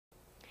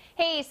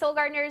Hey Soul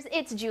Gardeners,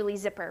 it's Julie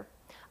Zipper.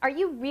 Are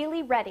you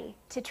really ready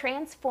to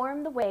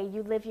transform the way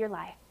you live your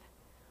life?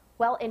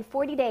 Well, in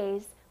 40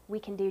 days, we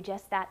can do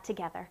just that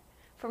together.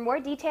 For more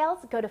details,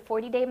 go to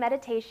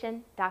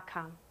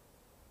 40daymeditation.com.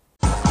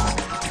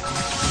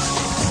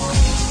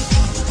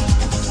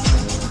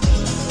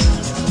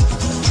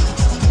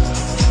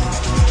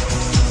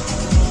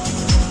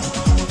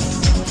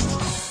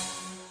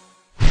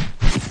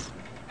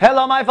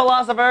 Hello my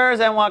philosophers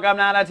and welcome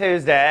now to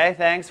Tuesday.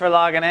 Thanks for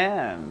logging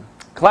in.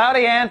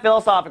 Cloudy and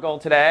philosophical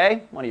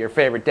today. One of your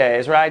favorite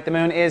days, right? The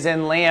moon is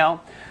in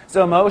Leo.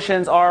 So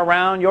emotions are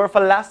around your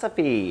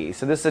philosophy.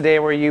 So this is a day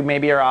where you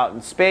maybe are out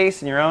in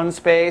space, in your own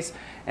space.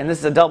 And this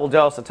is a double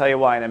dose, I'll tell you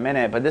why in a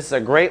minute. But this is a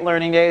great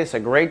learning day. It's a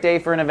great day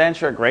for an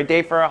adventure, a great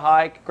day for a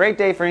hike, great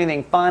day for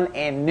anything fun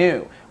and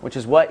new, which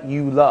is what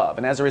you love.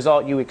 And as a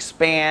result, you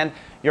expand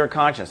your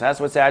consciousness. That's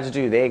what Sagittarius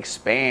do. They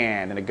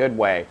expand in a good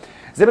way.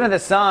 Zipping to the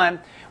sun.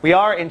 We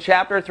are in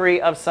Chapter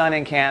 3 of Sun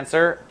in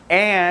Cancer,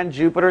 and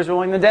Jupiter's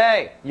ruling the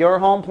day. Your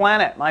home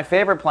planet. My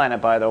favorite planet,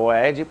 by the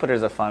way.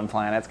 Jupiter's a fun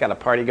planet. It's got a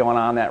party going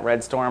on, that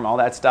red storm, all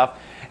that stuff.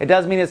 It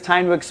does mean it's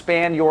time to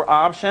expand your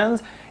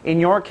options. In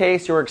your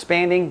case, you're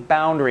expanding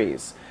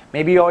boundaries.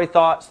 Maybe you always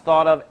thought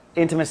of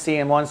intimacy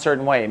in one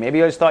certain way. Maybe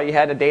you always thought you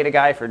had to date a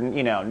guy for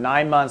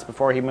 9 months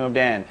before he moved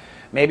in.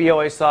 Maybe you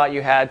always thought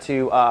you had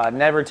to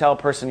never tell a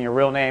person your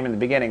real name in the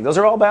beginning. Those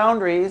are all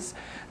boundaries.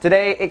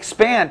 Today,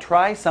 expand.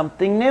 Try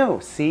something new.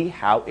 See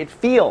how it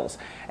feels.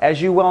 As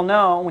you well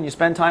know, when you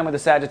spend time with a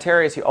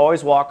Sagittarius, you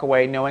always walk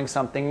away knowing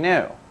something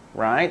new,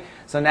 right?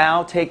 So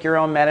now take your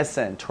own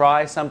medicine.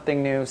 Try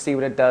something new. See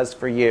what it does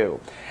for you.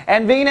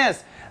 And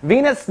Venus.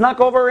 Venus snuck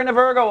over into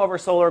Virgo over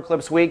solar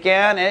eclipse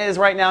weekend. It is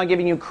right now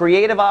giving you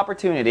creative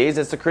opportunities.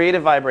 It's a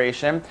creative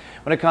vibration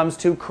when it comes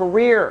to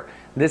career.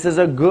 This is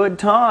a good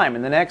time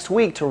in the next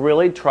week to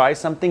really try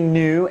something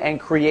new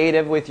and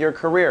creative with your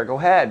career. Go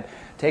ahead.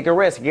 Take a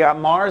risk. You got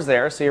Mars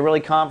there, so you're really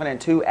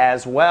confident too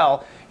as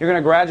well. You're going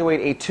to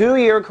graduate a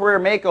 2-year career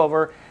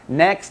makeover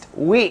next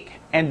week.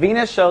 And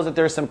Venus shows that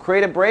there's some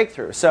creative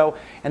breakthrough. So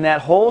in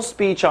that whole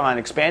speech on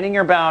expanding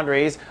your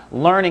boundaries,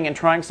 learning and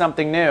trying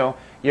something new,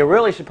 you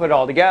really should put it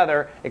all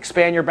together,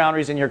 expand your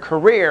boundaries in your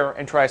career,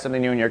 and try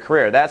something new in your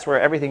career. That's where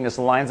everything just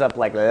lines up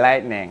like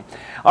lightning.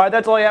 All right,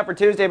 that's all I have for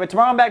Tuesday. But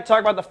tomorrow I'm back to talk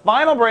about the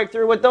final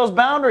breakthrough with those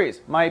boundaries.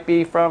 Might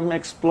be from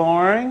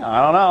exploring.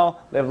 I don't know.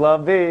 Live,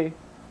 love, be.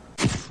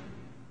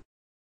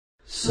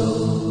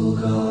 Soul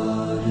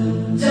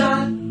Garden.